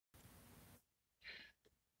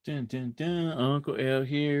Dun, dun, dun. Uncle L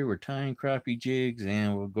here. We're tying crappie jigs,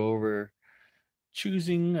 and we'll go over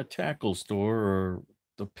choosing a tackle store or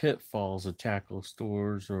the pitfalls of tackle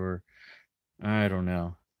stores, or I don't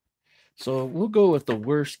know. So we'll go with the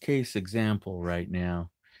worst case example right now.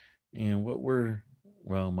 And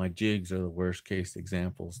well, my jigs are the worst case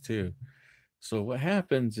examples too. So what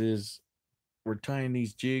happens is we're tying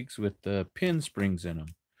these jigs with the pin springs in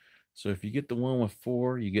them. So if you get the one with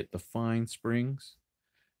four, you get the fine springs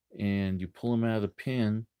and you pull them out of the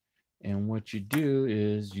pin. And what you do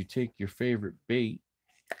is you take your favorite bait,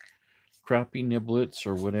 crappie niblets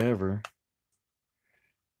or whatever,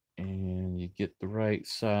 and you get the right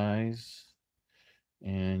size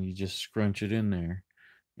and you just scrunch it in there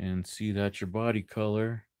and see that's your body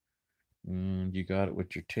color and you got it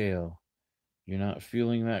with your tail. You're not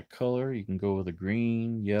feeling that color, you can go with a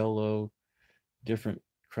green, yellow, different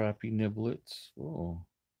crappie niblets. Oh,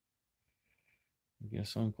 I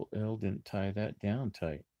guess Uncle L didn't tie that down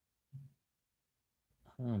tight.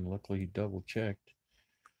 Luckily he double checked.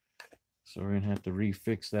 So we're gonna have to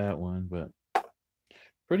refix that one, but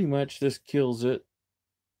pretty much this kills it.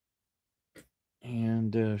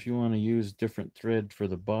 And if you want to use different thread for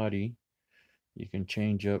the body, you can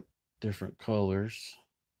change up different colors.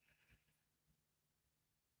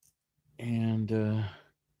 And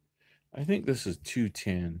I think this is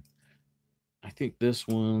 210. I think this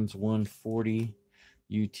one's 140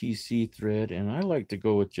 UTC thread. And I like to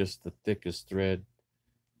go with just the thickest thread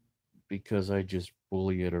because I just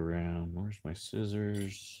bully it around. Where's my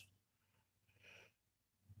scissors?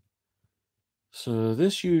 So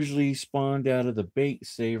this usually spawned out of the bait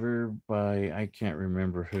saver by I can't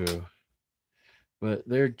remember who. But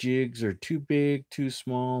their jigs are too big, too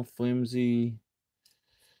small, flimsy.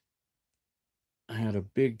 I had a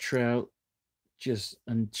big trout just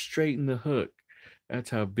and straighten the hook. That's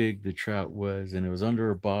how big the trout was, and it was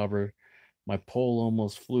under a bobber. My pole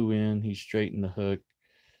almost flew in. He straightened the hook.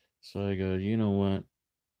 So I go, you know what?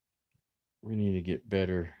 We need to get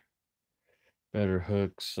better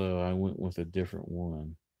hooks. So I went with a different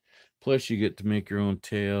one. Plus, you get to make your own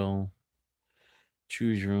tail,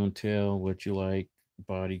 choose your own tail, what you like,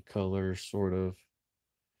 body color, sort of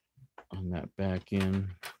on that back end.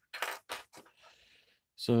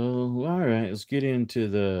 So, all right, let's get into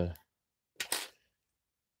the.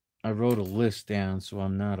 I wrote a list down so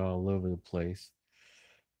I'm not all over the place.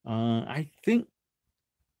 I think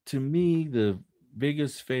to me, the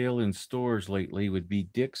biggest fail in stores lately would be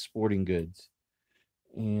Dick's Sporting Goods.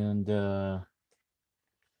 And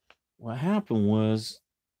what happened was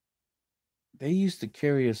they used to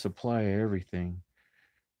carry a supply of everything.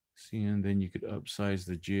 See, and then you could upsize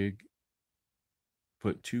the jig,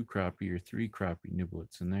 put two crappie or three crappie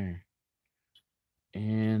niblets in there.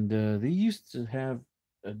 And they used to have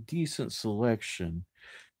a decent selection.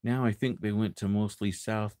 Now I think they went to mostly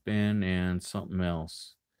South Bend and something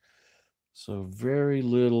else. So very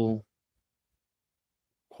little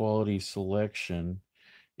quality selection.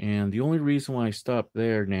 And the only reason why I stopped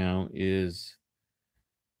there now is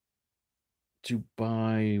to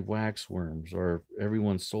buy wax worms, or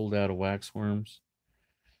everyone's sold out of wax worms.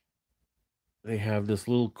 They have this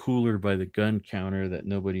little cooler by the gun counter that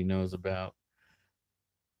nobody knows about.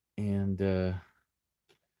 And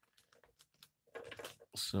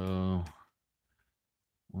so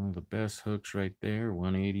one of the best hooks right there,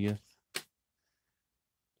 180th.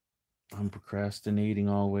 I'm procrastinating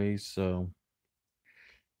always, so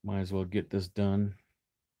might as well get this done.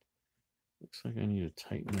 Looks like I need to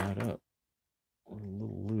tighten that up. A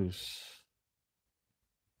little loose.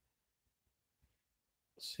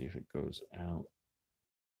 Let's see if it goes out.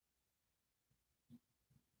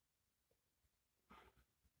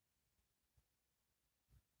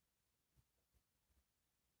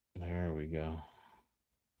 There we go.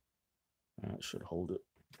 That should hold it.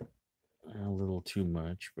 A little too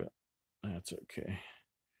much, but that's okay.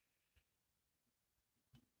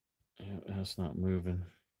 Yeah, that's not moving.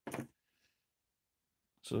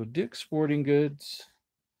 So Dick's Sporting Goods,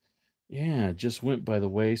 yeah, just went by the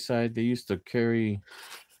wayside. They used to carry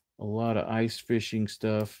a lot of ice fishing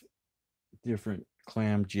stuff, different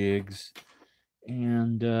clam jigs,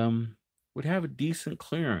 and would have a decent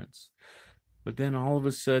clearance. But then all of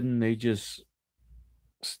a sudden they just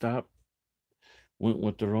stopped, went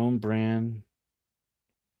with their own brand,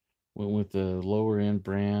 went with the lower end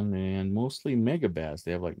brand, and mostly Mega Bass.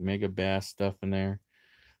 They have like Mega Bass stuff in there.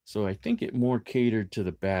 So I think it more catered to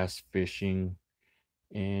the bass fishing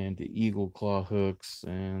and the eagle claw hooks.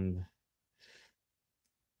 And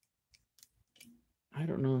I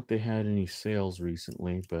don't know if they had any sales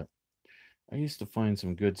recently, but I used to find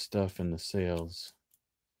some good stuff in the sales.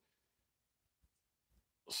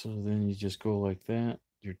 So then you just go like that.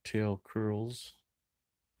 Your tail curls.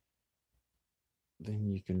 Then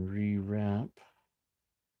you can rewrap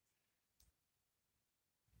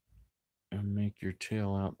and make your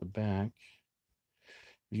tail out the back.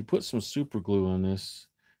 If you put some super glue on this,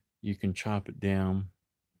 you can chop it down,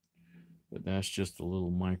 but that's just a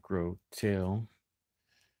little micro tail.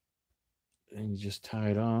 And you just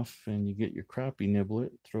tie it off and you get your crappie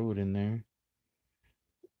niblet, throw it in there.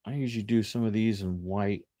 I usually do some of these in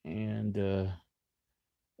white and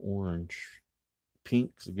orange.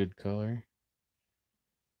 Pink's a good color.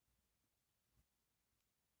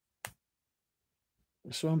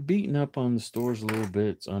 So I'm beating up on the stores a little bit.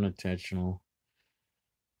 It's unintentional.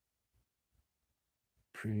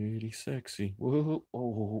 Pretty sexy. Whoa,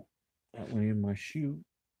 oh, that went in my shoe.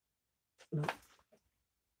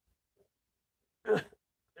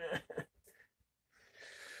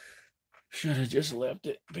 Should have just left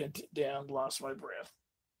it, bent it down, lost my breath.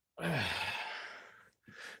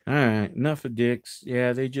 All right, enough of dicks.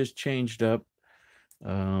 Yeah, they just changed up.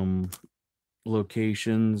 Um,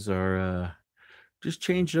 Locations are just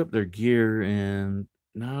changed up their gear and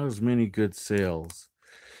not as many good sales.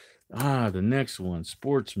 The next one,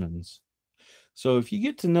 Sportsman's. So if you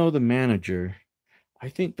get to know the manager, I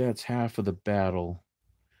think that's half of the battle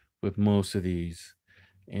with most of these.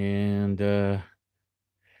 And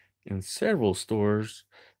in several stores,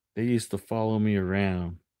 they used to follow me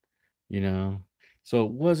around, you know. So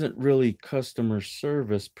it wasn't really customer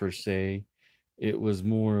service per se. It was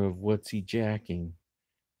more of what's he jacking.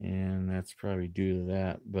 And that's probably due to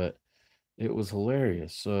that. But it was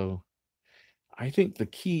hilarious. So I think the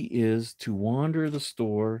key is to wander the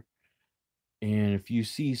store. And if you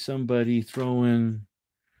see somebody throwing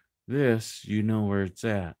this, you know where it's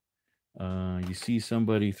at. You see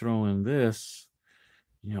somebody throwing this,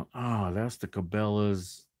 that's the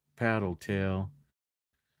Cabela's paddle tail.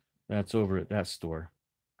 That's over at that store.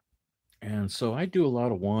 And so I do a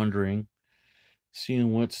lot of wandering,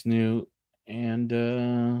 seeing what's new. And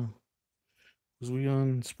was we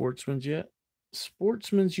on Sportsman's yet?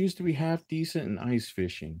 Sportsman's used to be half decent in ice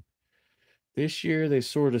fishing. This year they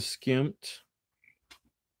sort of skimped,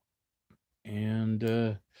 and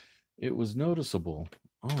it was noticeable.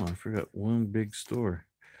 Oh, I forgot one big store.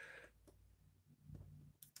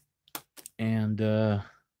 And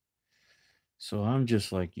so I'm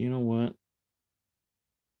just like, you know what?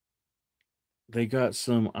 They got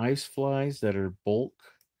some ice flies that are bulk,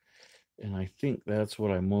 and I think that's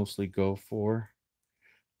what I mostly go for.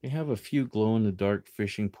 They have a few glow in the dark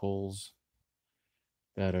fishing poles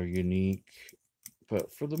that are unique,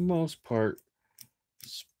 but for the most part,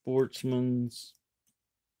 Sportsman's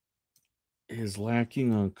is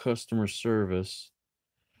lacking on customer service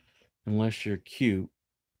unless you're cute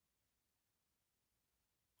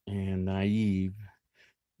and naive.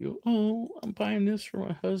 You go, oh, I'm buying this for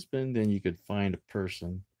my husband, then you could find a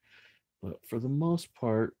person. But for the most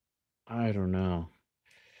part, I don't know.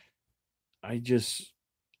 I just,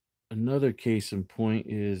 another case in point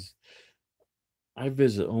is I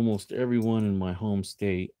visit almost everyone in my home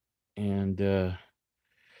state, and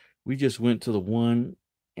we just went to the one,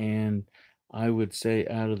 and I would say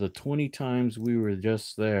out of the 20 times we were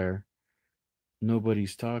just there,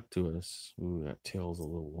 nobody's talked to us. Ooh, that tail's a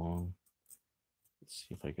little long. Let's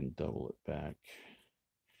see if I can double it back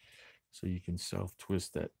so you can self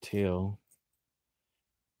twist that tail.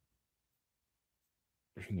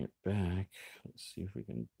 Bring it back. Let's see if we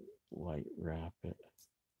can light wrap it.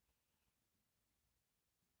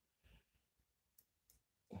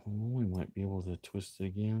 Oh, we might be able to twist it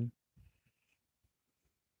again.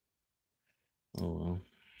 Oh well.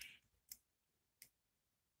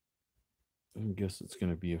 I guess it's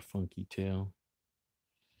going to be a funky tail.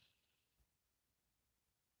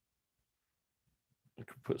 I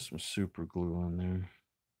could put some super glue on there.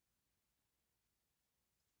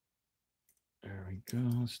 There we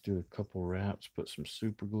go. Let's do a couple wraps, put some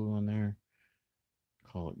super glue on there.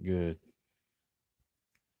 Call it good.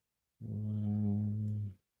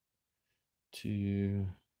 1, 2,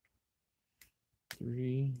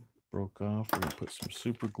 3. Broke off. We're going to put some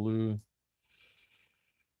super glue.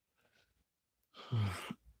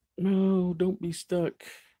 No, don't be stuck.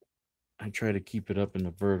 I try to keep it up in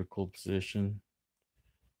a vertical position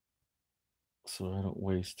so I don't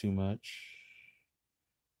waste too much.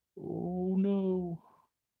 Oh no.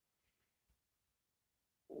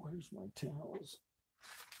 Where's my towels?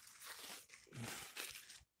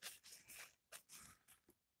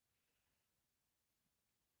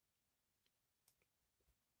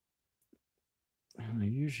 And I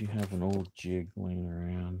usually have an old jig laying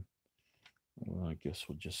around. Well, I guess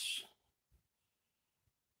we'll just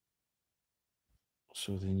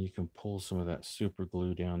So then you can pull some of that super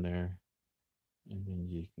glue down there, and then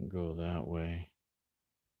you can go that way.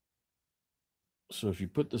 So if you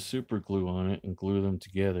put the super glue on it and glue them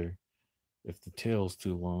together, if the tail's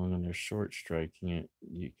too long and they're short striking it,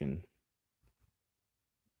 you can.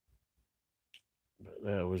 But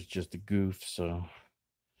that was just a goof, so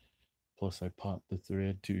plus I popped the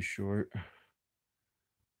thread too short.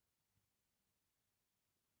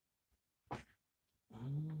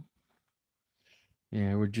 Mm.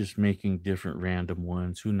 Yeah, we're just making different random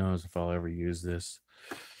ones. Who knows if I'll ever use this?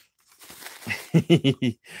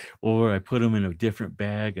 Or I put them in a different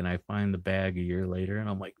bag and I find the bag a year later and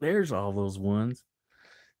I'm like, there's all those ones.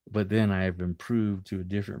 But then I've improved to a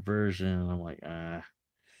different version and I'm like, ah.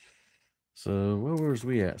 So where was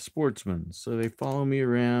we at? Sportsman. So they follow me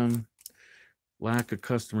around, lack of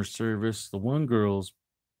customer service. The one girl's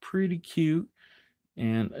pretty cute.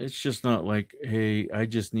 And it's just not like, hey, I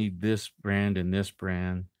just need this brand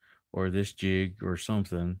or this jig or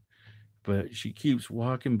something. But she keeps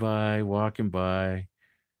walking by,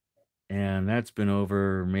 and that's been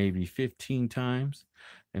over maybe 15 times.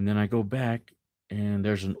 And then I go back, and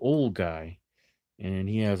there's an old guy, and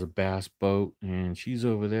he has a bass boat, and she's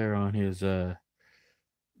over there on his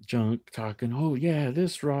junk talking, oh, yeah,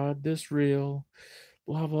 this rod, this reel,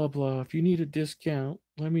 blah, blah, blah. If you need a discount,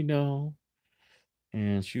 let me know.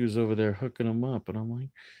 And she was over there hooking them up, and I'm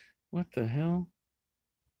like, what the hell?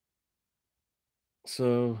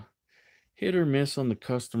 So hit or miss on the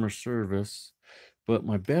customer service, but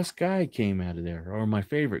my best guy came out of there, or my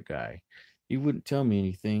favorite guy. He wouldn't tell me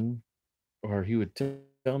anything, or he would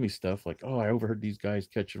tell me stuff like, "Oh, I overheard these guys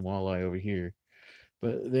catching walleye over here."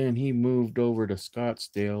 But then he moved over to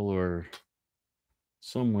Scottsdale or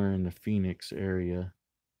somewhere in the Phoenix area,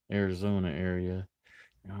 Arizona area.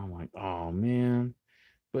 And I'm like, "Oh man."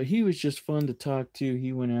 But he was just fun to talk to.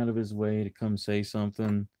 He went out of his way to come say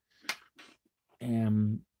something.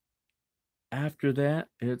 And after that,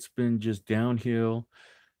 it's been just downhill.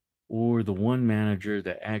 Or the one manager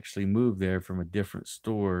that actually moved there from a different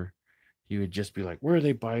store, he would just be like, "Where are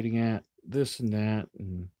they biting at? This and that."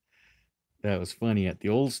 And that was funny. At the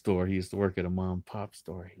old store, he used to work at a mom and pop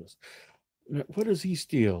store. He goes, What does he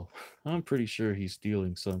steal?" I'm pretty sure he's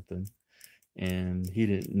stealing something. And he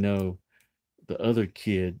didn't know the other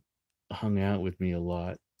kid hung out with me a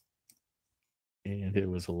lot, and it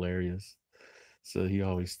was hilarious. So he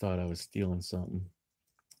always thought I was stealing something.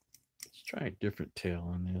 Let's try a different tail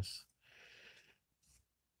on this.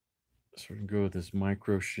 So we're gonna go with this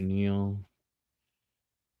micro chenille.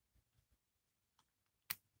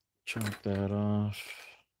 Chop that off.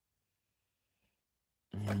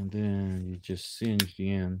 And then you just singe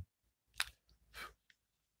the end.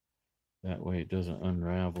 That way it doesn't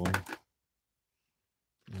unravel.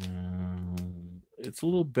 It's a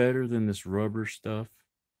little better than this rubber stuff.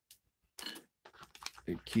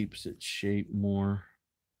 It keeps its shape more.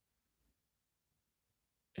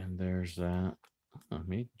 And there's that.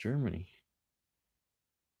 Made in Germany.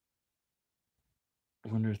 I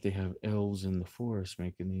wonder if they have elves in the forest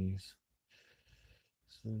making these.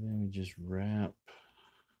 So then we just wrap.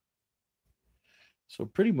 So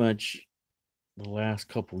pretty much the last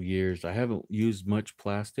couple years, I haven't used much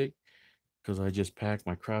plastic because I just pack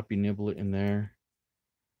my crappie niblet in there.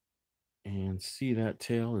 And see, that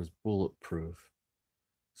tail is bulletproof.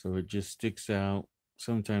 So it just sticks out.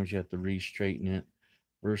 Sometimes you have to re-straighten it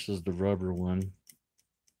versus the rubber one.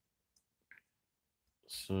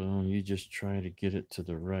 So you just try to get it to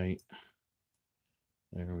the right.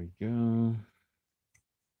 There we go.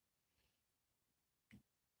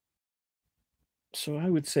 So I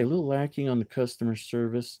would say a little lacking on the customer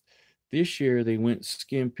service. This year they went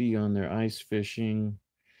skimpy on their ice fishing.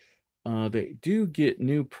 They do get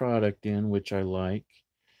new product in, which I like,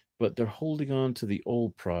 but they're holding on to the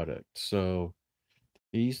old product. So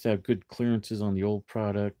they used to have good clearances on the old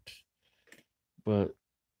product, but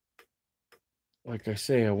like I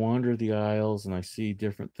say, I wander the aisles and I see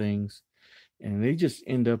different things, and they just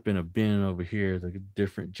end up in a bin over here, the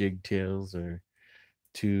different jig tails or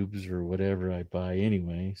tubes or whatever I buy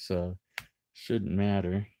anyway. So shouldn't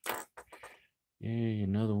matter. Yay,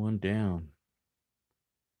 another one down.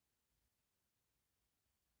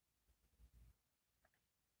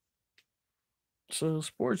 So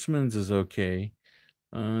Sportsman's is okay.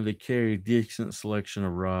 They carry a decent selection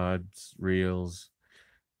of rods, reels.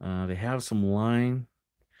 They have some line.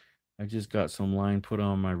 I just got some line put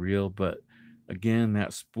on my reel, but again,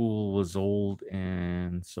 that spool was old,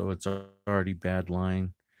 and so it's already bad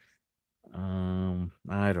line.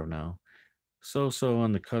 I don't know. So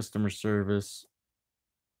on the customer service.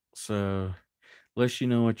 So unless you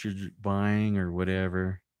know what you're buying or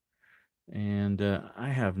whatever, and I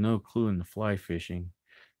have no clue in the fly fishing.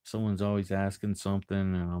 Someone's always asking something,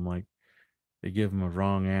 and I'm like, they give them a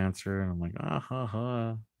wrong answer, and I'm like, ah ha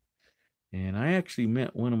ha. And I actually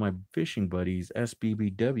met one of my fishing buddies,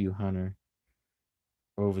 SBBW hunter,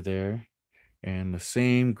 over there, and the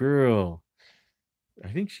same girl. I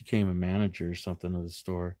think she came a manager or something of the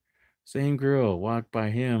store. Same girl walked by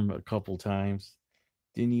him a couple times.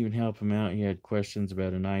 Didn't even help him out. He had questions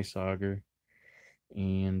about an ice auger,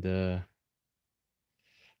 and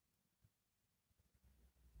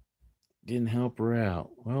didn't help her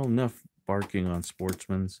out. Well, enough barking on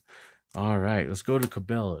sportsmen's. All right, let's go to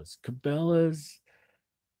Cabela's. Cabela's,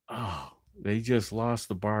 oh, they just lost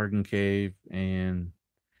the bargain cave. And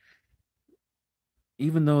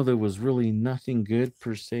even though there was really nothing good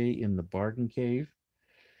per se in the bargain cave,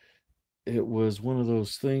 it was one of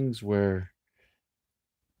those things where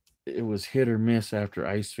it was hit or miss after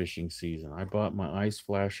ice fishing season. I bought my ice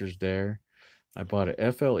flashers there. I bought a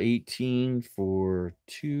FL18 for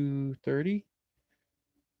 230,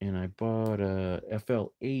 and I bought a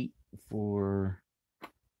FL8 for,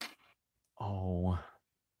 oh,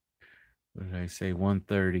 what did I say,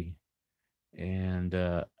 130.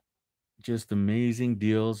 And just amazing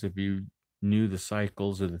deals if you knew the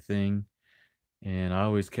cycles of the thing. And I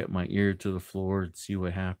always kept my ear to the floor to see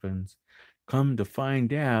what happens. Come to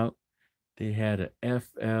find out, they had a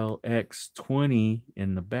FLX20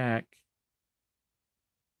 in the back.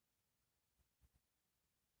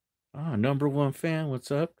 Ah, number one fan,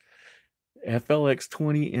 what's up?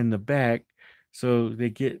 FLX20 in the back. So they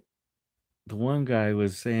get, the one guy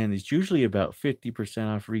was saying it's usually about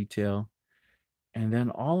 50% off retail. And then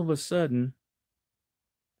all of a sudden,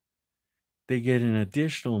 they get an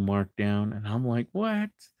additional markdown. And I'm like, what?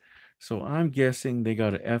 So I'm guessing they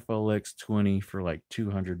got a FLX20 for like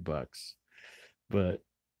 200 bucks. But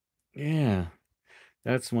yeah,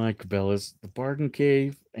 that's my Cabela's, the Bargain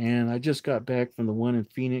Cave. And I just got back from the one in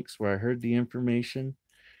Phoenix where I heard the information.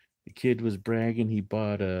 The kid was bragging he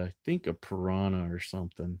bought I think a piranha or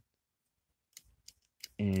something,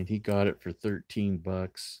 and he got it for 13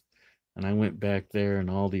 bucks. And I went back there and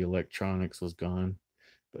all the electronics was gone.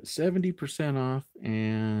 But 70% off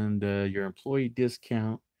and your employee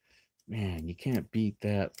discount. Man, you can't beat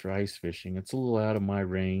that for ice fishing. It's a little out of my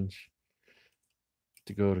range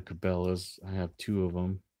to go to Cabela's. I have two of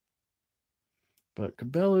them. But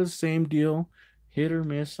Cabela's, same deal, hit or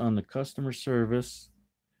miss on the customer service.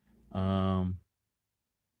 Um,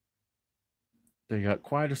 they got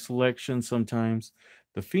quite a selection sometimes.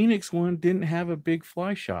 The Phoenix one didn't have a big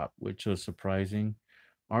fly shop, which was surprising.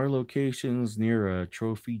 Our location's near a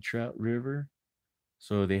trophy trout river,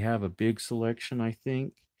 so they have a big selection, I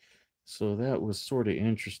think. So that was sort of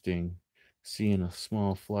interesting seeing a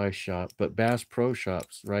small fly shop. But Bass Pro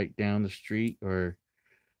Shops right down the street or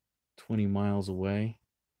 20 miles away.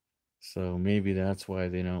 So maybe that's why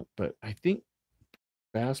they don't. But I think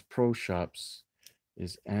Bass Pro Shops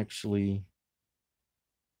is actually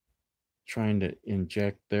trying to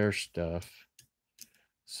inject their stuff.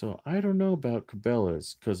 So I don't know about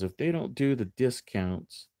Cabela's because if they don't do the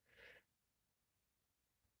discounts,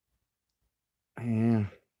 yeah,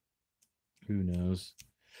 who knows?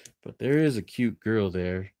 But there is a cute girl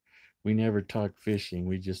there. We never talk fishing.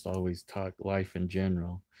 We just always talk life in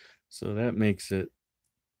general. So that makes it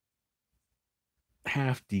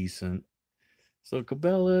half decent. So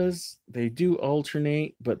Cabela's, they do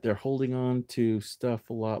alternate, but they're holding on to stuff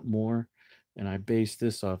a lot more. And I base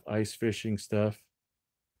this off ice fishing stuff.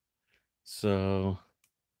 So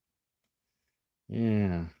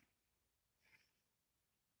yeah.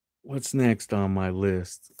 What's next on my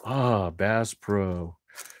list? Ah, Bass Pro.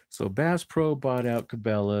 So Bass Pro bought out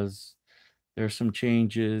Cabela's. There's some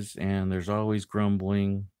changes and there's always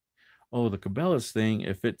grumbling. Oh, the Cabela's thing,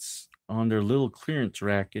 if it's on their little clearance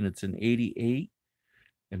rack and it's an 88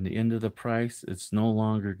 and the end of the price, it's no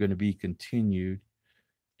longer going to be continued.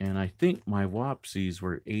 And I think my Wapsies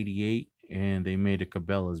were 88 and they made a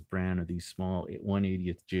Cabela's brand of these small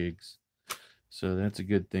 1/80th jigs. So that's a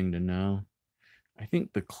good thing to know. I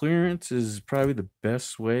think the clearance is probably the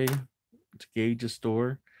best way to gauge a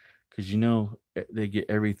store because they get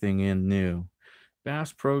everything in new.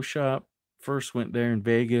 Bass Pro Shop, first went there in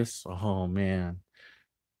Vegas. Oh man,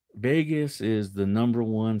 Vegas is the number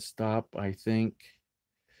one stop, I think.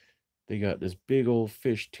 They got this big old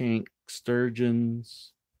fish tank,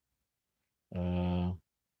 sturgeons, uh,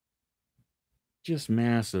 just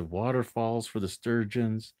massive waterfalls for the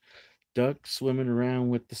sturgeons, ducks swimming around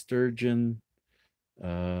with the sturgeon,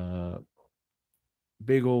 uh,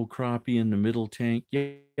 big old crappie in the middle tank.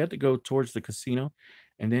 You had to go towards the casino.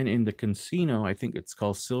 And then in the casino, I think it's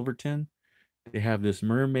called Silverton. They have this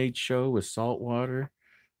mermaid show with salt water.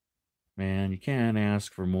 Man, you can't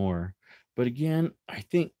ask for more. But again, I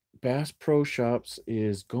think Bass Pro Shops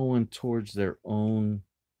is going towards their own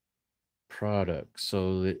product.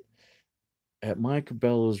 So that at my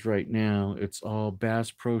Cabela's right now, it's all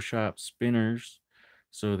Bass Pro Shop spinners.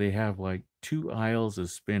 So they have like 2 aisles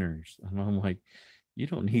of spinners. And I'm like, you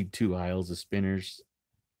don't need 2 aisles of spinners.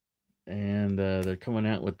 And they're coming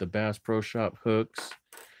out with the Bass Pro Shop hooks.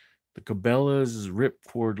 The Cabela's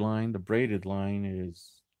ripcord line, the braided line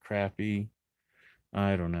is crappy.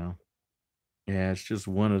 I don't know. Yeah, it's just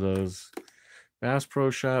one of those Bass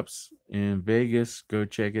Pro Shops in Vegas. Go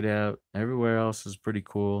check it out. Everywhere else is pretty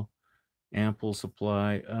cool. Ample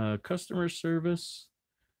supply. Customer service,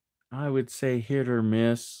 I would say hit or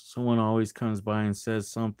miss. Someone always comes by and says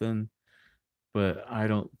something, but I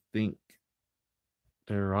don't think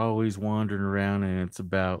they're always wandering around, and it's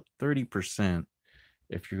about 30%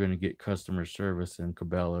 if you're going to get customer service in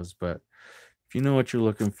Cabela's. But if you know what you're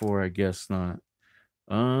looking for, I guess not.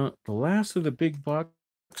 The last of the big box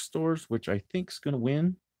stores, which I think's going to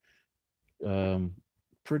win, um,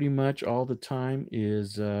 pretty much all the time,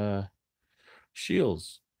 is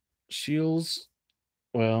Shields. Shields.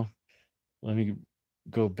 Well, let me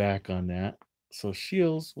go back on that. So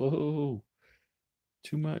Shields. Whoa,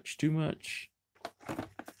 too much, too much.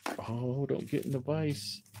 Oh, don't get in the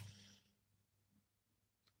vise.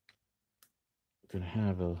 Gonna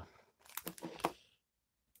have a.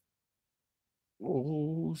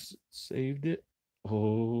 Oh, saved it.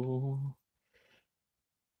 Oh,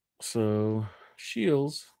 so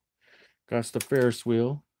Shields got the Ferris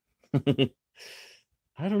wheel.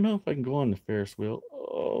 I don't know if I can go on the Ferris wheel.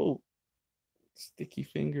 Oh, sticky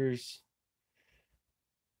fingers.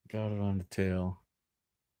 Got it on the tail.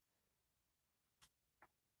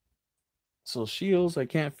 So Shields, I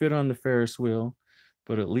can't fit on the Ferris wheel,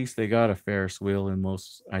 but at least they got a Ferris wheel in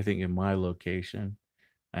most, I think, in my location.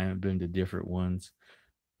 I haven't been to different ones.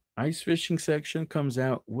 Ice fishing section comes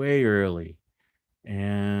out way early,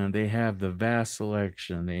 and they have the vast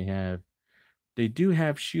selection. They do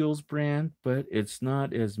have Shields brand, but it's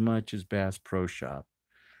not as much as Bass Pro Shop.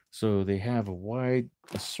 So they have a wide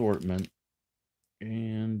assortment,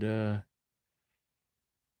 and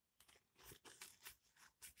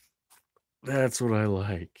that's what I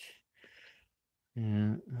like.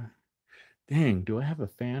 Yeah. Dang, do I have a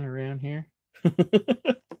fan around here?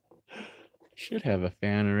 Should have a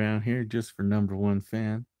fan around here just for number one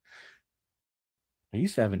fan. I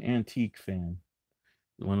used to have an antique fan,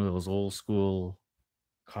 one of those old school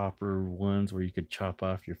copper ones where you could chop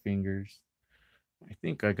off your fingers. I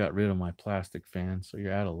think I got rid of my plastic fan, so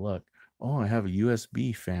you're out of luck. Oh, I have a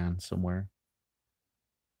USB fan somewhere.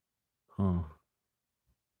 Huh.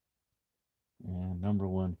 Yeah, number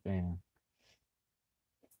one fan.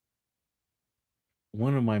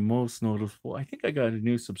 One of my most noticeable. I think I got a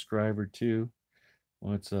new subscriber too.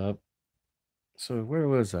 What's up? So where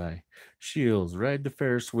was I? Shields, ride the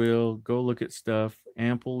Ferris wheel, go look at stuff,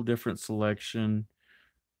 ample different selection.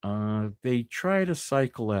 They try to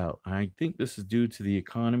cycle out. I think this is due to the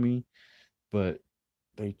economy, but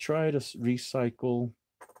they try to recycle,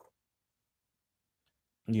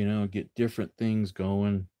 get different things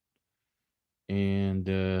going.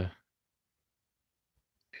 And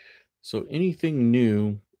so anything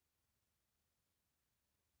new,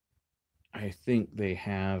 I think they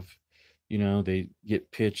have, they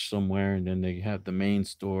get pitched somewhere and then they have the main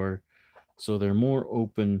store. So they're more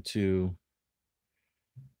open to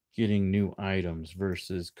getting new items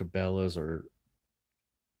versus Cabela's or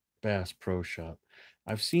Bass Pro Shop.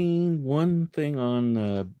 I've seen one thing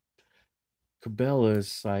on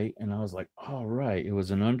Cabela's site and I was like, all right, it was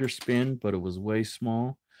an underspin, but it was way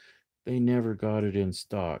small. They never got it in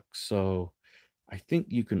stock. So I think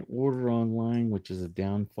you can order online, which is a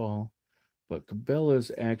downfall, but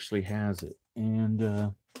Cabela's actually has it. And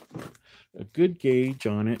a good gauge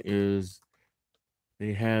on it is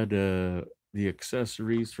they had the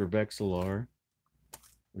accessories for Vexilar,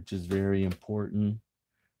 which is very important.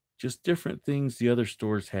 Just different things the other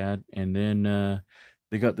stores had. And then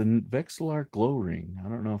they got the Vexilar glow ring. I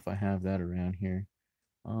don't know if I have that around here.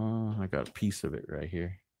 I got a piece of it right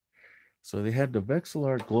here. So they had the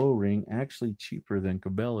Vexilar glow ring actually cheaper than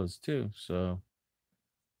Cabela's too. So,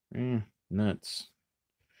 nuts.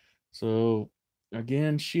 So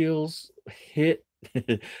again, Shields hit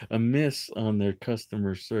a miss on their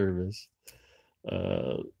customer service.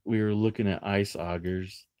 We were looking at ice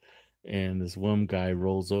augers, and this one guy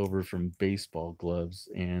rolls over from baseball gloves,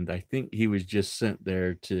 and I think he was just sent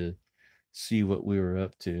there to see what we were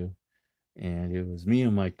up to. And it was me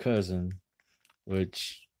and my cousin,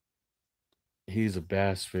 which He's a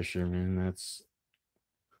bass fisherman. That's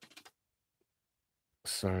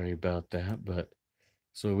sorry about that, but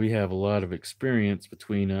so we have a lot of experience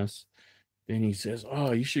between us. Then he says,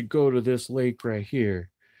 "Oh, you should go to this lake right here."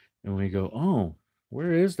 And we go, "Oh,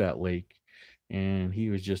 where is that lake?" And he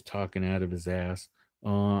was just talking out of his ass.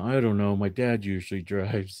 I don't know. My dad usually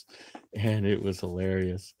drives. And it was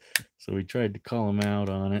hilarious. So we tried to call him out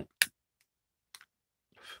on it.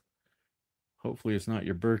 Hopefully, it's not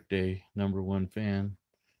your birthday, number one fan.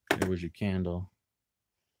 There was your candle.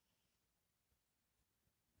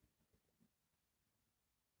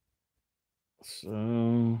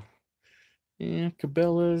 So, yeah,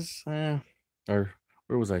 Cabela's, or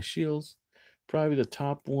where was I? Shields, probably the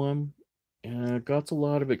top one. Got a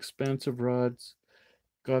lot of expensive rods,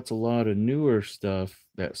 got a lot of newer stuff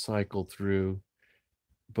that cycle through.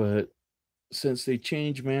 But since they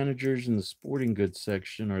changed managers in the sporting goods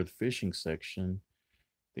section or the fishing section,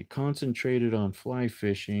 they concentrated on fly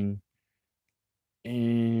fishing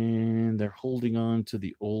and they're holding on to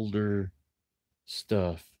the older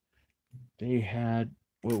stuff. They had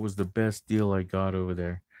what was the best deal I got over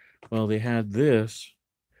there? Well, they had this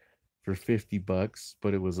for $50,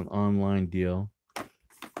 but it was an online deal.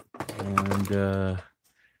 And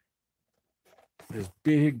this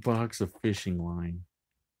big box of fishing line,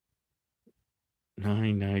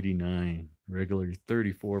 $9.99, regular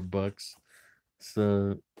 $34.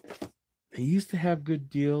 So they used to have good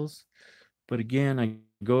deals, but again, I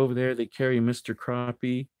go over there, they carry Mr.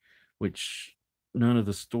 Crappie, which none of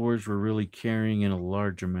the stores were really carrying in a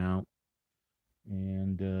large amount.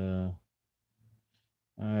 And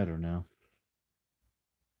I don't know.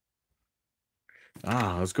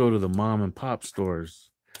 Let's go to the mom and pop stores.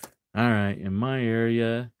 All right, in my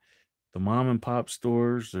area, the mom and pop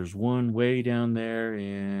stores, there's one way down there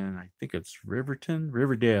in, I think it's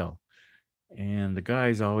Riverdale. And the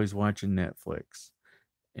guy's always watching Netflix.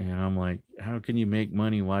 And I'm like, how can you make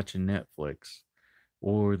money watching Netflix?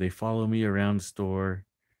 Or they follow me around the store.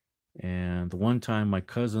 And the one time my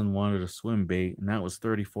cousin wanted a swim bait, and that was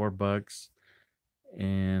 $34.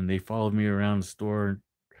 And they followed me around the store.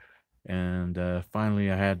 And finally,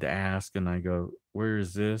 I had to ask, and I go, "Where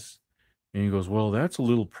is this?" And he goes, "Well, that's a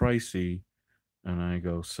little pricey." And I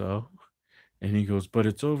go, "So?" And he goes, "But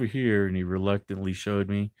it's over here." And he reluctantly showed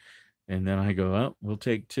me. And then I go, "Oh, we'll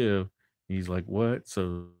take two." He's like, "What?"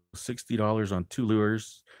 So $60 on two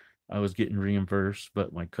lures. I was getting reimbursed,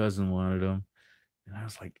 but my cousin wanted them. And I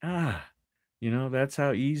was like, that's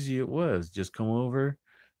how easy it was. Just come over,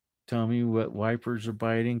 tell me what wipers are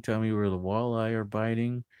biting, tell me where the walleye are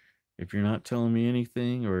biting. If you're not telling me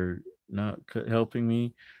anything or not helping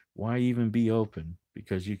me, why even be open?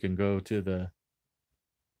 Because you can go to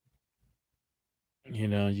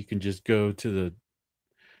you can just go to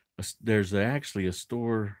there's actually a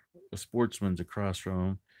store, a sportsman's across from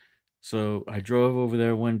 'em. So I drove over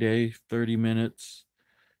there one day, 30 minutes,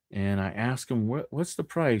 and I asked him, what's the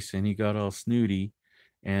price? And he got all snooty,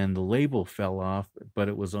 and the label fell off, but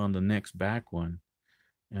it was on the next back one.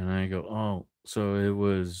 And I go, oh, so it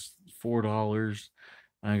was $4.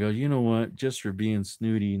 I go, you know what? Just for being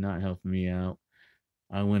snooty, not helping me out,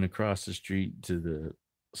 I went across the street to the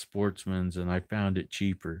sportsman's and I found it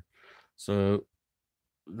cheaper. So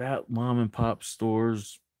that mom and pop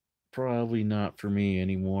stores probably not for me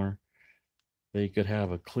anymore. They could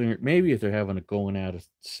have a clear, maybe if they're having a going out of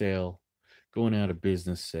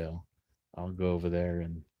business sale, I'll go over there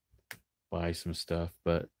and buy some stuff.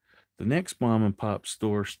 But the next mom and pop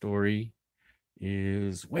store story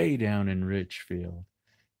is way down in Richfield.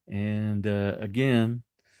 And again,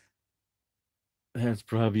 that's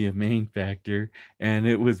probably a main factor. And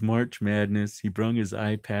it was March Madness. He brung his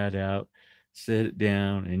iPad out, set it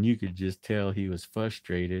down, and you could just tell he was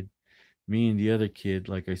frustrated. Me and the other kid,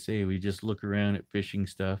 like I say, we just look around at fishing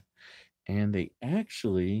stuff, and they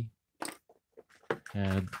actually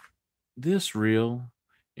had this reel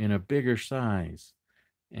in a bigger size.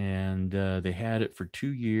 And they had it for 2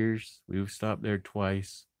 years. We've stopped there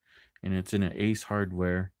twice, and it's in an Ace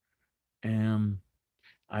Hardware. And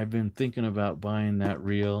I've been thinking about buying that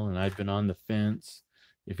reel, and I've been on the fence.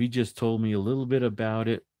 If he just told me a little bit about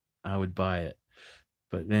it, I would buy it.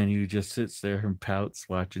 But then he just sits there and pouts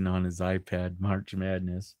watching on his iPad March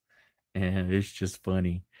Madness, and it's just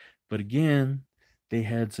funny. But again, they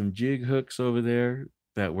had some jig hooks over there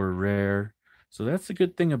that were rare. So that's the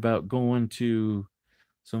good thing about going to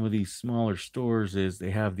some of these smaller stores is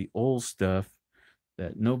they have the old stuff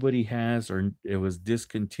that nobody has or it was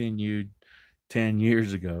discontinued 10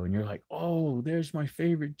 years ago and you're like, "Oh, there's my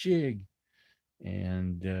favorite jig."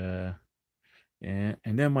 And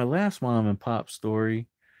and then my last mom and pop story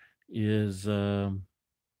is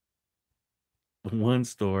one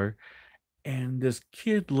store, and this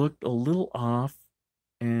kid looked a little off,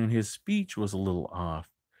 and his speech was a little off.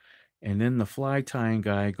 And then the fly tying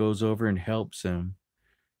guy goes over and helps him.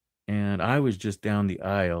 And I was just down the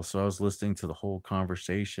aisle, so I was listening to the whole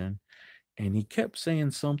conversation. And he kept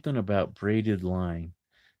saying something about braided line,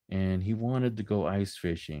 and he wanted to go ice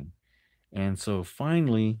fishing. And so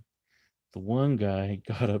finally, the one guy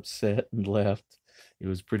got upset and left. It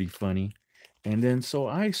was pretty funny. And then so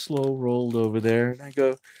I slow rolled over there and I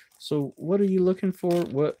go, "So what are you looking for?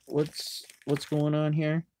 What's going on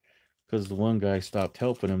here?" Because the one guy stopped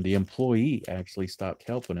helping him. The employee actually stopped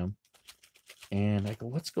helping him. And I go,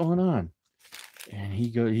 "What's going on?" And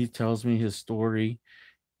he tells me his story.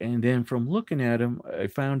 And then from looking at him, I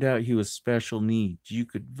found out he was special needs. You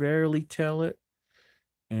could barely tell it.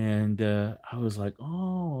 And I was like,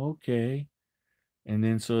 "Oh, okay." And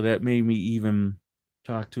then so that made me even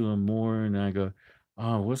talk to him more. And I go,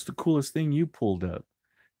 "Oh, what's the coolest thing you pulled up?"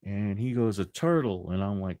 And he goes, "A turtle." And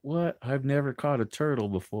I'm like, "What? I've never caught a turtle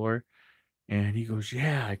before." And he goes,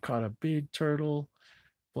 "Yeah, I caught a big turtle,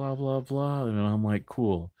 blah, blah, blah." And I'm like,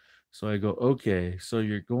 "Cool." So I go, "Okay, so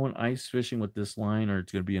you're going ice fishing with this line, or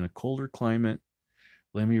it's going to be in a colder climate.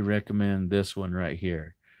 Let me recommend this one right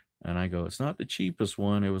here." And I go, "It's not the cheapest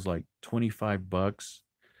one. It was like 25 bucks."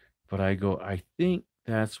 But I go, "I think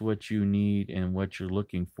that's what you need and what you're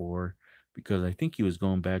looking for," because I think he was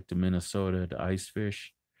going back to Minnesota to ice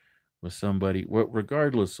fish with somebody.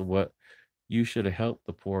 Regardless of what, you should have helped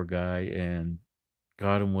the poor guy and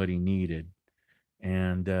got him what he needed.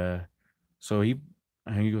 And so he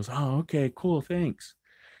goes, "Oh, okay, cool, thanks."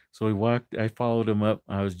 So he walked. I followed him up.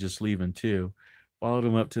 I was just leaving too. Followed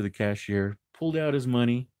him up to the cashier, pulled out his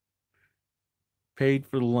money, paid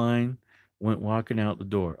for the line, went walking out the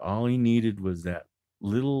door. All he needed was that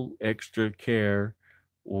little extra care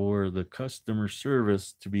or the customer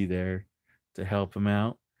service to be there to help him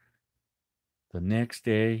out. The next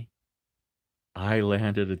day, I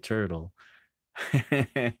landed a turtle.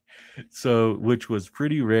 So, which was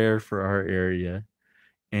pretty rare for our area.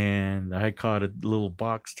 And I caught a little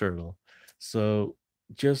box turtle. So,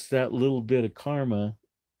 just that little bit of karma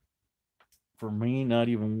for me not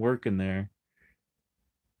even working there,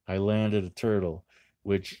 I landed a turtle,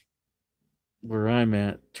 which where I'm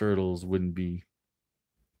at, turtles wouldn't be.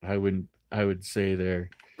 I wouldn't. I would say they're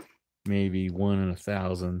maybe one in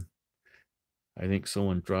 1,000. I think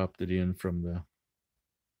someone dropped it in from the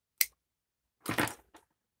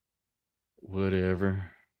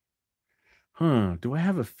whatever. Huh? Do I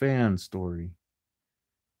have a fan story?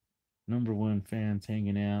 Number one fans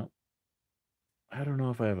hanging out. I don't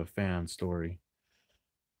know if I have a fan story.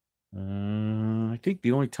 I think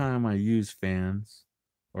the only time I use fans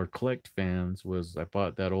or collect fans was I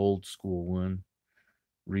bought that old school one,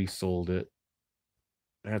 resold it.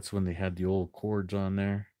 That's when they had the old cords on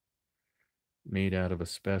there, made out of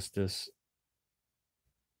asbestos.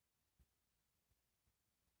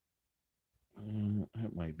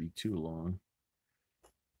 That might be too long.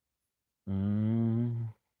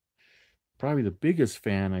 Um, Probably the biggest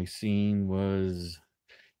fan I seen was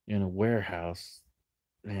in a warehouse.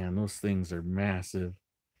 Man, those things are massive.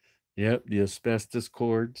 Yep, the asbestos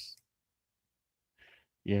cords.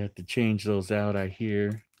 You have to change those out, I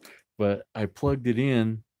hear. But I plugged it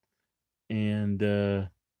in and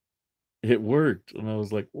it worked. And I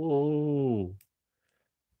was like, whoa.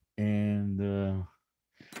 And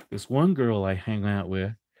this one girl I hang out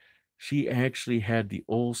with, she actually had the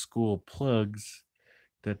old school plugs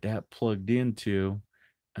that plugged into.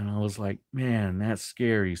 And I was like, man, that's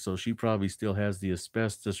scary. So she probably still has the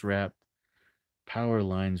asbestos wrapped power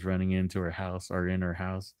lines running into her house or in her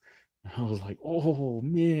house. And I was like, oh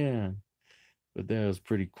man. But that was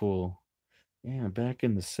pretty cool. Yeah, back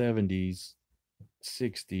in the 70s,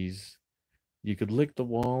 60s, you could lick the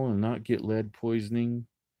wall and not get lead poisoning.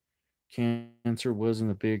 Cancer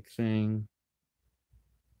wasn't a big thing.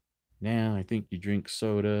 Now I think you drink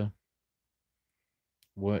soda,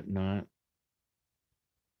 whatnot.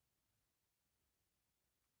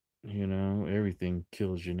 Everything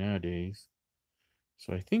kills you nowadays.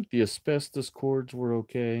 So I think the asbestos cords were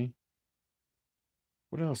okay.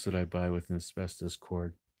 What else did I buy with an asbestos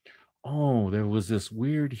cord? Oh, there was this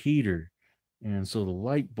weird heater. And so the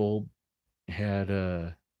light bulb had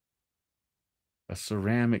a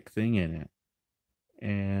ceramic thing in it.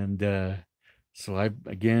 And so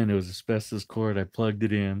again, it was asbestos cord. I plugged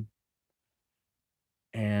it in.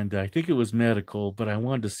 And I think it was medical, but I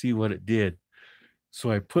wanted to see what it did. So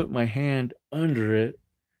I put my hand under it.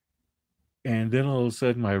 And then all of a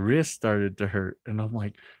sudden, my wrist started to hurt. And I'm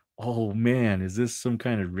like, oh man, is this some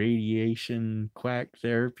kind of radiation quack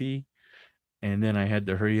therapy? And then I had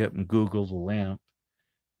to hurry up and Google the lamp.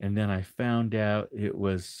 And then I found out it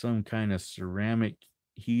was some kind of ceramic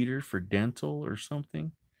heater for dental or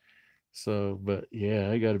something. So, but yeah,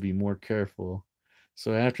 I got to be more careful.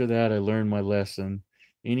 So after that, I learned my lesson.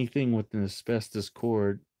 Anything with an asbestos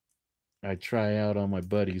cord, I try out on my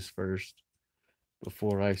buddies first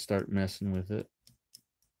before I start messing with it.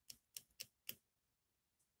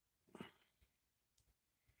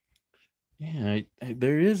 Yeah,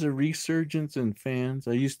 there is a resurgence in fans.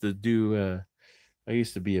 I used to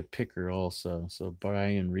be a picker also, so buy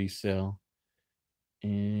and resell.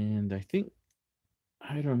 And I think,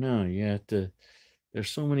 I don't know, you have to, there's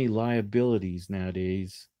so many liabilities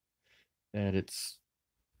nowadays that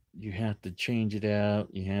you have to change it out,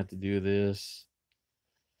 you have to do this,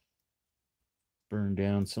 burn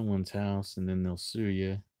down someone's house, and then they'll sue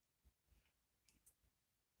you.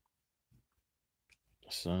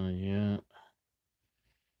 So, yeah,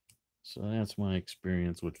 so that's my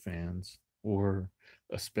experience with fans or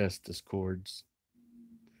asbestos cords.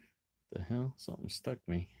 The hell? Something stuck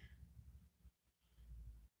me.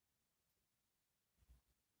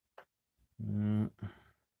 Uh,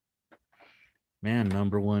 Man,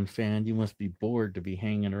 number one fan, you must be bored to be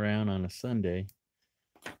hanging around on a Sunday.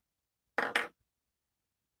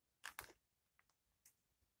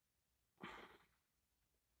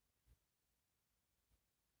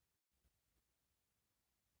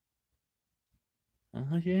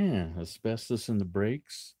 Oh, yeah, asbestos in the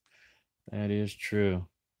brakes. That is true.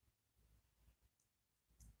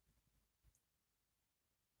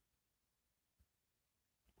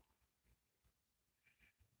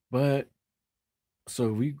 But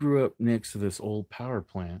so we grew up next to this old power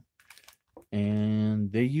plant,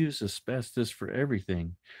 and they use asbestos for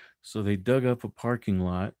everything. So they dug up a parking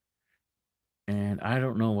lot, and I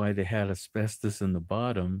don't know why they had asbestos in the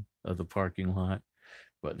bottom of the parking lot,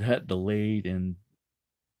 but that delayed and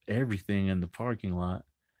everything in the parking lot,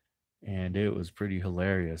 and it was pretty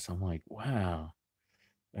hilarious. I'm like, wow,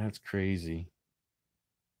 that's crazy.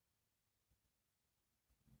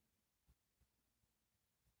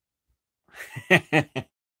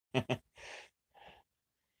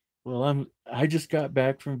 Well, I just got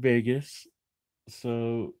back from Vegas,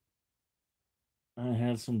 so I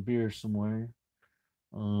had some beer somewhere.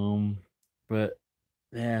 Um, but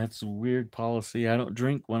yeah, it's a weird policy. I don't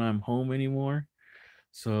drink when I'm home anymore,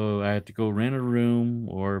 so I have to go rent a room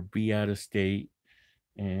or be out of state,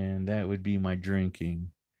 and that would be my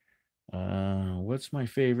drinking. What's my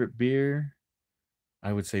favorite beer?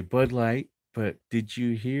 I would say Bud Light, but did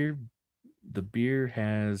you hear the beer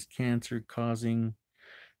has cancer causing?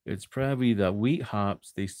 It's probably the wheat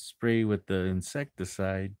hops they spray with the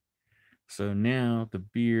insecticide. So now the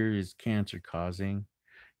beer is cancer causing.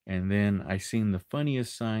 And then I seen the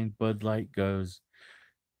funniest sign. Bud Light goes,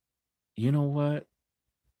 you know what?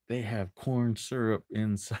 They have corn syrup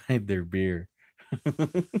inside their beer.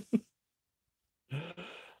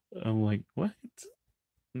 I'm like, what?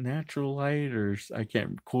 Natural Light or I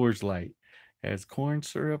can't, Coors Light has corn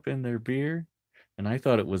syrup in their beer? And I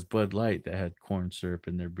thought it was Bud Light that had corn syrup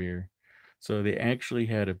in their beer. So they actually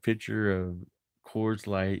had a picture of Coors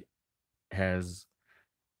Light has,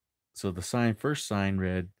 so the first sign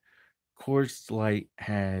read, Coors Light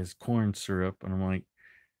has corn syrup. And I'm like,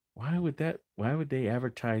 why would they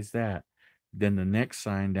advertise that? Then the next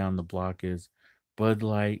sign down the block is Bud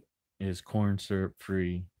Light is corn syrup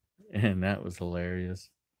free. And that was hilarious.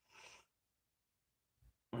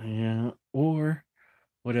 Yeah. Or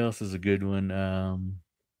what else is a good one?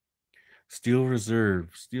 Steel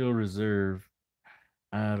Reserve. Steel Reserve.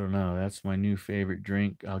 I don't know. That's my new favorite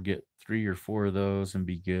drink. I'll get 3 or 4 of those and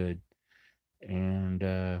be good. And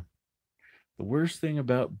the worst thing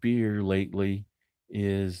about beer lately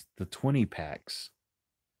is the 20 packs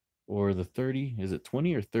or the 30. Is it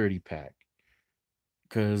 20 or 30 pack?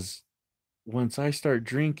 Because once I start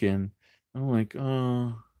drinking, I'm like,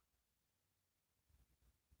 oh,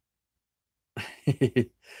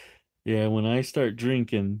 yeah. When I start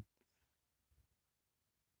drinking,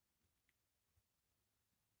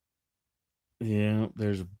 yeah,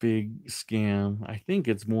 there's a big scam. I think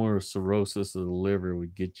it's more cirrhosis of the liver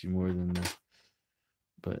would get you more than the.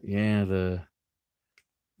 But yeah, the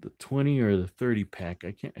 20 or the 30 pack.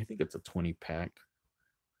 I can't. I think it's a 20 pack.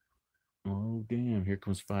 Oh damn! Here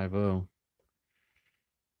comes 50.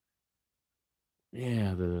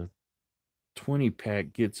 Yeah, the 20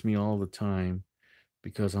 pack gets me all the time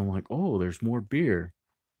because I'm like, oh, there's more beer.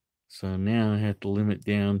 So now I have to limit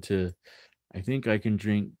down to. I think I can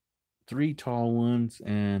drink 3 tall ones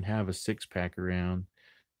and have a 6 pack around.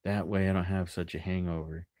 That way I don't have such a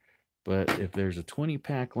hangover. But if there's a 20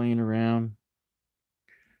 pack laying around,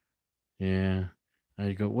 Yeah.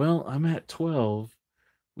 I go, well, I'm at 12.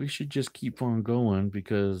 We should just keep on going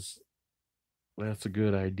because that's a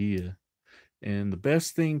good idea. And the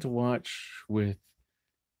best thing to watch with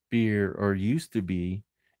beer, or used to be,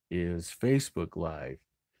 is Facebook Live.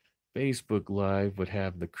 Facebook Live would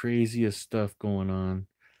have the craziest stuff going on.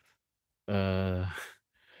 Uh,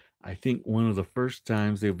 I think one of the first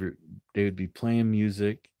times they would be playing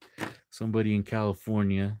music. Somebody in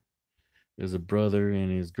California, there's a brother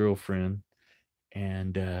and his girlfriend,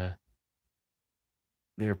 and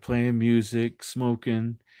they're playing music,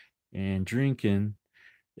 smoking, and drinking.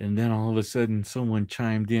 And then all of a sudden, someone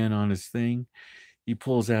chimed in on his thing. He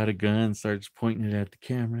pulls out a gun, starts pointing it at the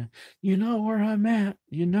camera. You know where I'm at.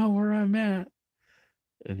 You know where I'm at.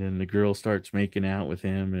 And then the girl starts making out with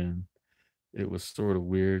him, and it was sort of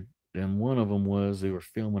weird. And one of them was they were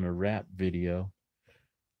filming a rap video,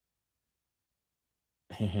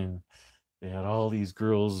 and they had all these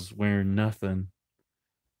girls wearing nothing,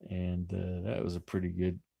 and that was a pretty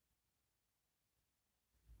good.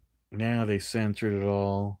 Now they censored it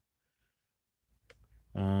all.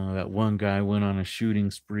 That one guy went on a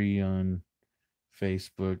shooting spree on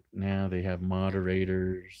Facebook. Now they have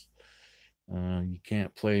moderators. You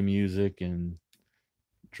can't play music and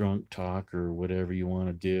drunk talk or whatever you want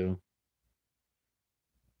to do.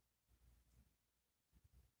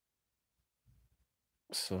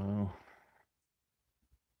 So,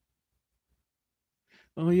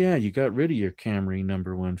 oh yeah, you got rid of your Camry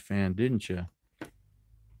 #1 fan, didn't you?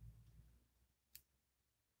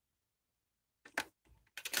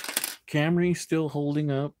 Camry still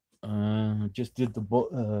holding up. Just did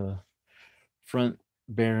the front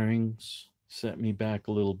bearings, set me back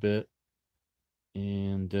a little bit,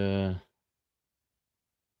 and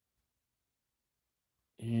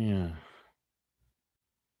yeah,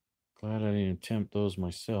 glad I didn't attempt those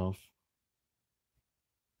myself.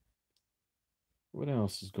 What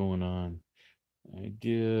else is going on? I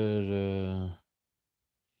did a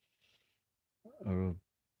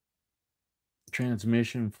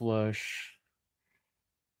transmission flush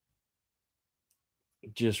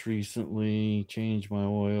just recently, changed my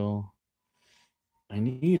oil. I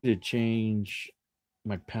need to change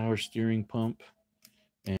my power steering pump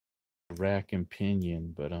and rack and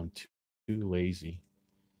pinion, but I'm too lazy.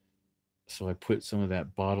 So I put some of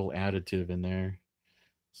that bottle additive in there.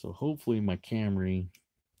 So hopefully my Camry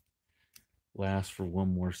lasts for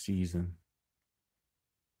one more season.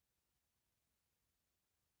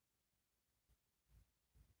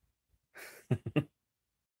 uh,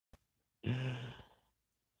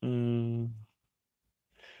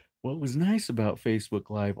 what was nice about Facebook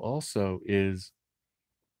Live also is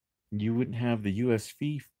you wouldn't have the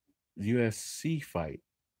USC fight,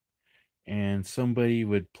 and somebody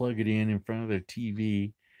would plug it in front of their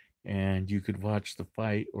TV, and you could watch the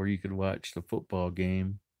fight or you could watch the football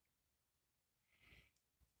game.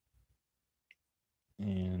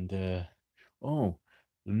 And oh,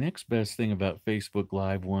 the next best thing about Facebook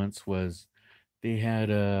Live once was they had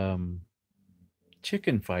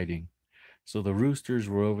chicken fighting. So the roosters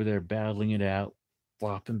were over there battling it out,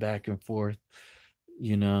 flopping back and forth,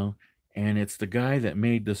 you know. And it's the guy that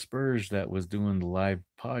made the Spurs that was doing the live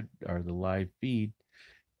pod or the live feed,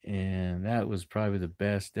 and that was probably the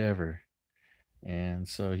best ever. And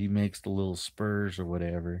so he makes the little Spurs or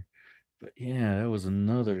whatever. But yeah, that was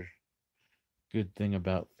another good thing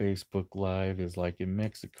about Facebook Live is like in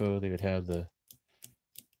Mexico they would have the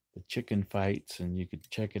chicken fights and you could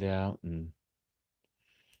check it out. And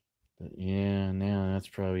yeah, now that's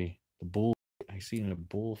probably the bull. I seen a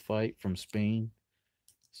bullfight from Spain.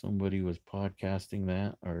 Somebody was podcasting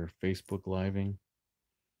that or Facebook living.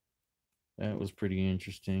 That was pretty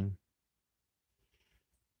interesting.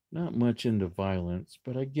 Not much into violence,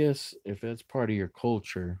 but I guess if that's part of your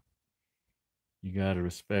culture, you got to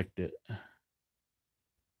respect it.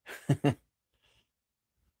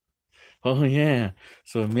 Oh yeah.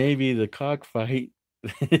 So maybe the cockfight.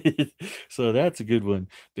 So that's a good one.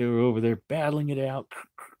 They were over there battling it out.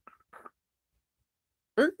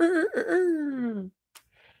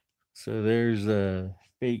 So there's a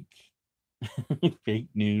fake fake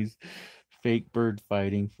news, fake bird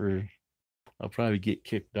fighting for I'll probably get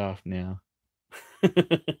kicked off now.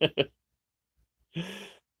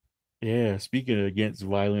 Yeah, speaking of against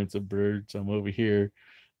violence of birds, I'm over here.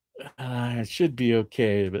 It should be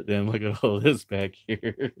okay, but then look at all this back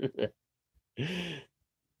here.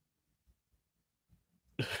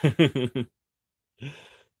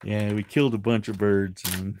 Yeah, we killed a bunch of birds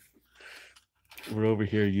and we're over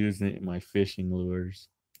here using it in my fishing lures.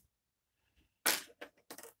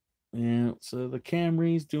 Yeah, so the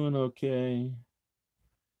Camry's doing okay.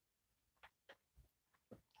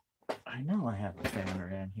 I know I have a fan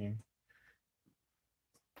around here.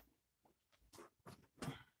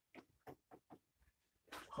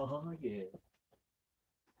 Oh yeah.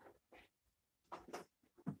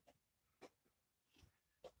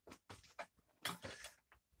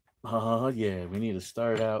 Oh yeah. We need to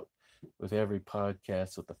start out with every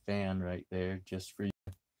podcast with a fan right there, just for you.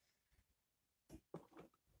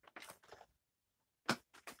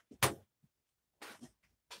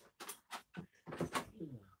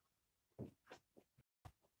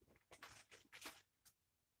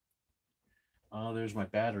 Oh, there's my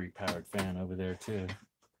battery powered fan over there too.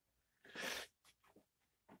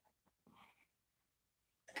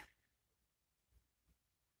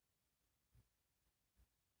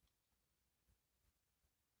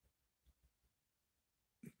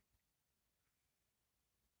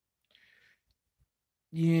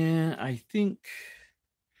 Yeah, I think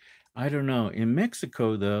I don't know. In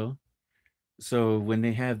Mexico though, so when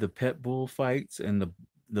they have the pet bull fights and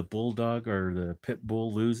the bulldog or the pit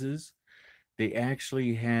bull loses, they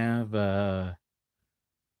actually have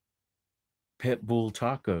pit bull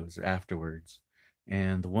tacos afterwards.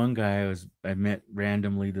 And the one guy I met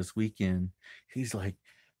randomly this weekend, he's like,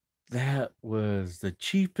 that was the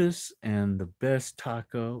cheapest and the best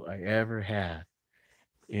taco I ever had.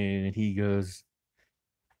 And he goes,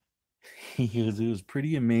 it was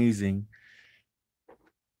pretty amazing.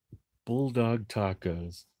 Bulldog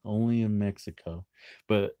tacos, only in Mexico.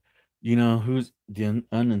 But you know who's the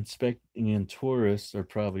uninspecting tourists are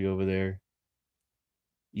probably over there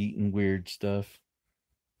eating weird stuff.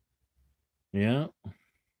 Yeah.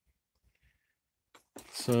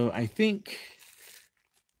 So I think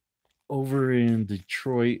over in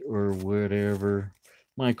Detroit or whatever,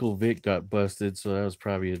 Michael Vick got busted, so that was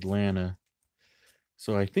probably Atlanta.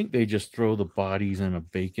 So I think they just throw the bodies in a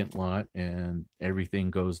vacant lot and everything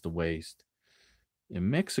goes to waste. In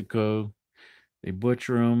Mexico, they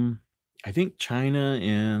butcher them. I think China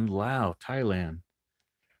and Laos, Thailand.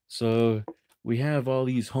 So we have all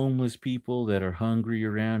these homeless people that are hungry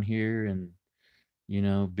around here and,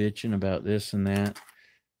 bitching about this and that.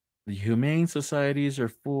 The humane societies are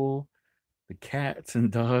full. The cats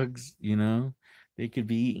and dogs, they could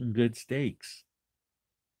be eating good steaks.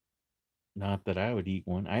 Not that I would eat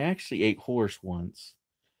one. I actually ate horse once,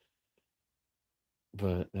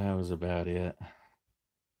 but that was about it.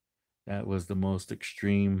 That was the most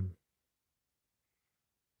extreme.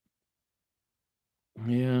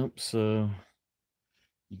 Yeah, so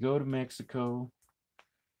you go to Mexico,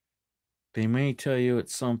 they may tell you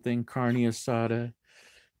it's something carne asada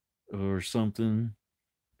or something,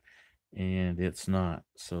 and it's not.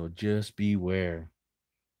 So just beware.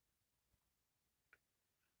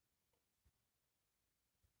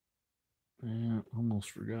 Yeah, almost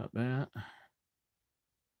forgot that.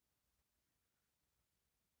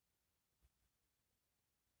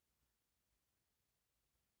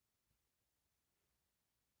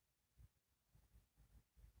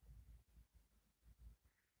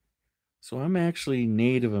 So I'm actually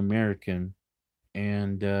Native American,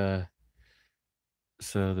 and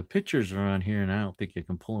so the pictures are on here, and I don't think you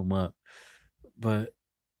can pull them up. But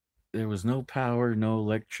there was no power, no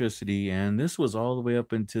electricity, and this was all the way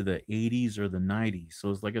up into the 80s or the 90s.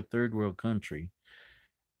 So it's like a third world country,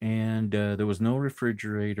 and there was no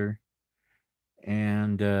refrigerator,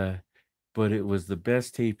 and but it was the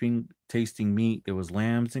best tasting meat. There was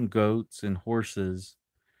lambs and goats and horses,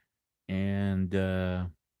 and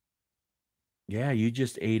yeah, you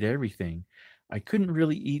just ate everything. I couldn't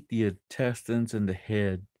really eat the intestines and the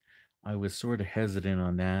head. I was sort of hesitant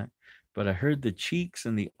on that, but I heard the cheeks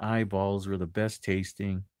and the eyeballs were the best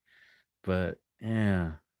tasting. But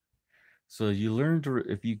yeah, so you learn to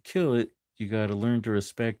if you kill it, you got to learn to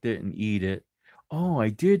respect it and eat it. Oh, I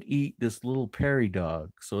did eat this little prairie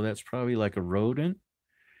dog, so that's probably like a rodent.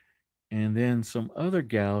 And then some other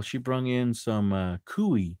gal, she brung in some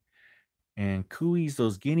cuy, and cuys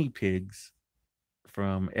those guinea pigs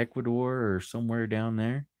from Ecuador or somewhere down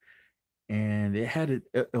there, and it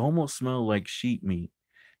almost smelled like sheep meat.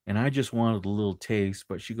 And I just wanted a little taste,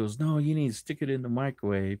 but she goes, "No, you need to stick it in the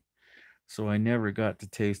microwave." So I never got to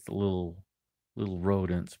taste the little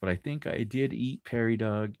rodents, but I think I did eat prairie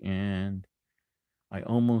dog and I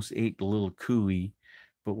almost ate the little cooey.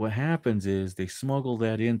 But what happens is they smuggle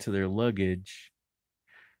that into their luggage.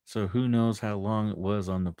 So who knows how long it was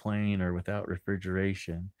on the plane or without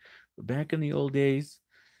refrigeration. But back in the old days,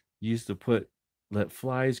 you used to let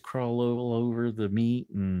flies crawl all over the meat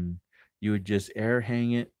and you would just air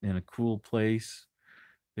hang it in a cool place.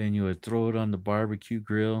 Then you would throw it on the barbecue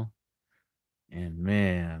grill. And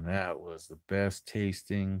man, that was the best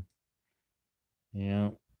tasting.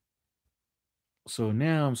 Yeah. So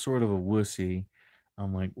now I'm sort of a wussy.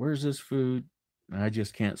 I'm like, where's this food? And I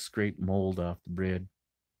just can't scrape mold off the bread.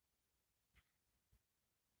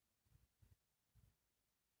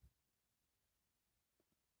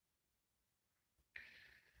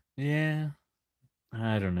 Yeah,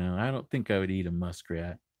 I don't know. I don't think I would eat a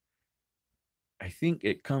muskrat. I think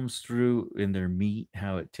it comes through in their meat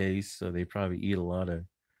how it tastes, so they probably eat a lot of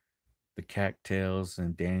the cattails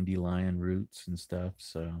and dandelion roots and stuff.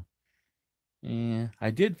 So yeah,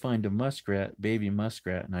 I did find a muskrat, baby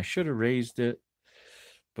muskrat, and I should have raised it,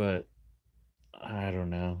 but I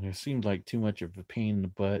don't know. It seemed like too much of a pain in the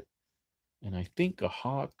butt. And I think a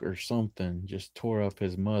hawk or something just tore up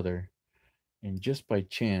his mother. And just by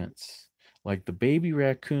chance, like the baby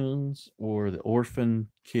raccoons or the orphan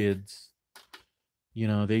kids,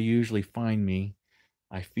 they usually find me.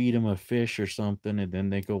 I feed them a fish or something, and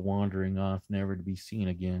then they go wandering off, never to be seen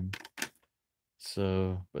again.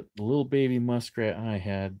 So, but the little baby muskrat I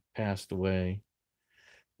had passed away,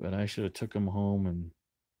 but I should have took him home and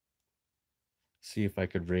see if I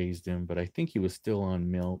could raise him. But I think he was still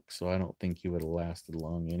on milk, so I don't think he would have lasted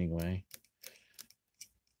long anyway.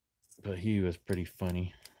 But he was pretty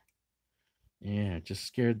funny. Yeah, it just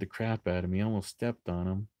scared the crap out of me. Almost stepped on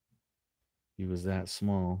him. He was that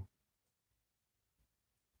small.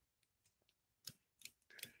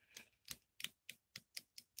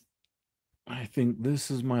 I think this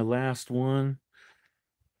is my last one.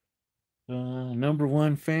 Number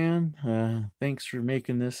one fan, thanks for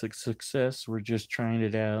making this a success. We're just trying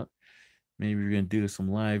it out. Maybe we're going to do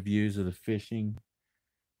some live views of the fishing.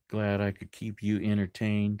 Glad I could keep you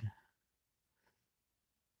entertained.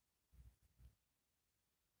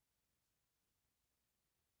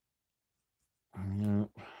 Uh,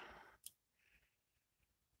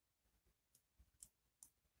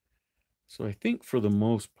 so I think for the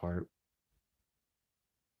most part,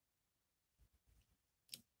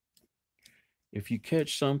 if you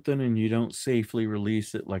catch something and you don't safely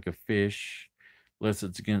release it like a fish, unless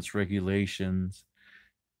it's against regulations,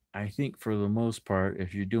 I think for the most part,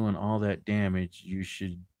 if you're doing all that damage, you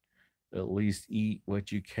should at least eat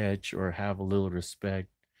what you catch or have a little respect.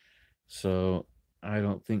 So I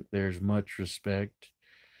don't think there's much respect.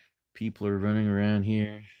 People are running around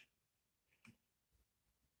here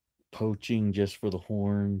poaching just for the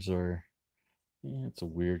horns, or yeah, it's a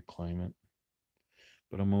weird climate.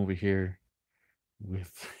 But I'm over here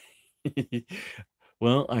with.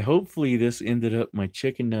 Well, I hopefully this ended up my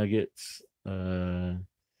chicken nuggets. I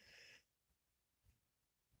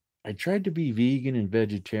tried to be vegan and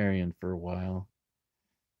vegetarian for a while,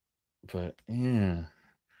 but yeah.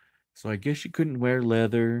 So I guess you couldn't wear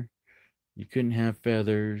leather, you couldn't have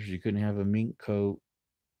feathers, you couldn't have a mink coat.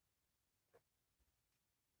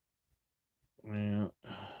 Yeah.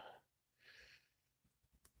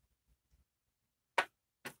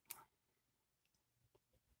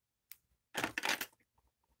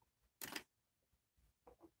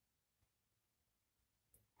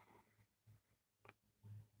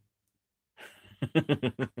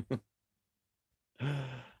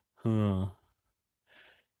 Huh.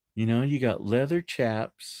 You got leather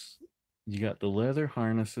chaps, you got the leather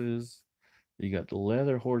harnesses, you got the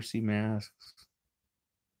leather horsey masks.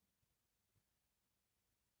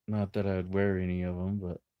 Not that I would wear any of them,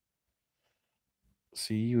 but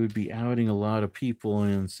see, you would be outing a lot of people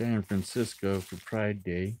in San Francisco for Pride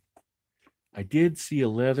Day. I did see a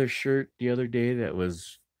leather shirt the other day that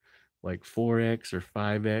was like 4X or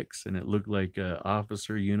 5X, and it looked like a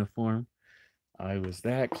officer uniform. I was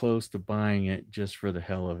that close to buying it just for the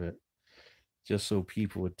hell of it, just so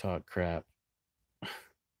people would talk crap.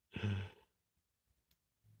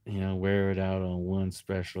 Wear it out on one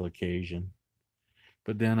special occasion.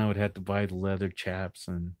 But then I would have to buy the leather chaps,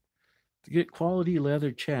 and to get quality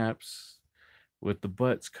leather chaps with the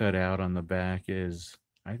butts cut out on the back is,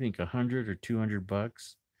 I think, 100 or 200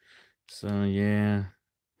 bucks. So yeah,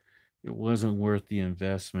 it wasn't worth the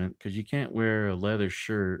investment because you can't wear a leather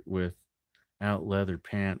shirt without leather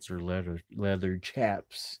pants or leather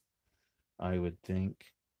chaps, I would think.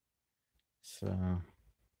 So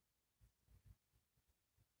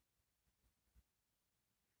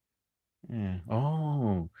yeah.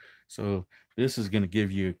 Oh, so this is gonna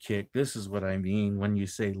give you a kick. This is what I mean when you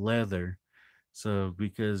say leather. So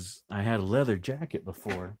because I had a leather jacket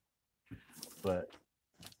before, but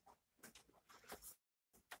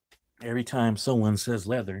every time someone says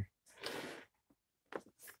leather,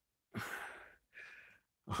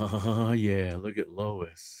 oh yeah, look at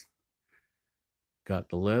Lois. Got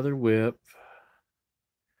the leather whip.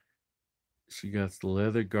 She got the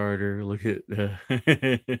leather garter. Look at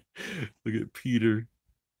look at Peter.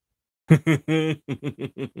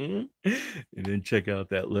 And then check out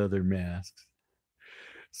that leather mask.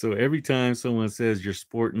 So every time someone says you're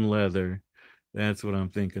sporting leather, that's what I'm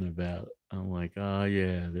thinking about. I'm like, oh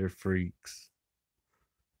yeah, they're freaks.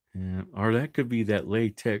 Yeah. Or that could be that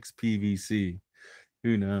latex PVC.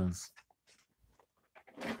 Who knows?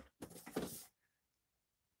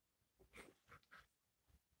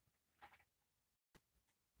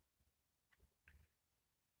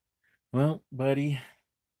 Well, buddy.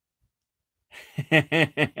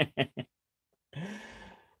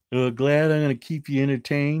 Well, glad I'm going to keep you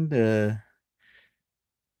entertained.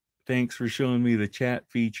 Thanks for showing me the chat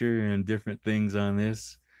feature and different things on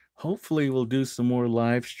this. Hopefully, we'll do some more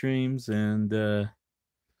live streams, and I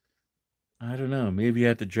don't know, maybe I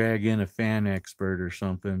have to drag in a fan expert or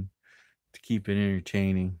something to keep it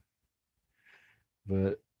entertaining.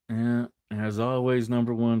 But yeah, as always,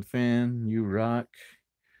 number one fan, you rock.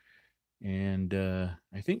 And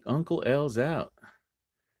I think Uncle L's out.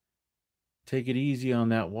 Take it easy on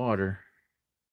that water.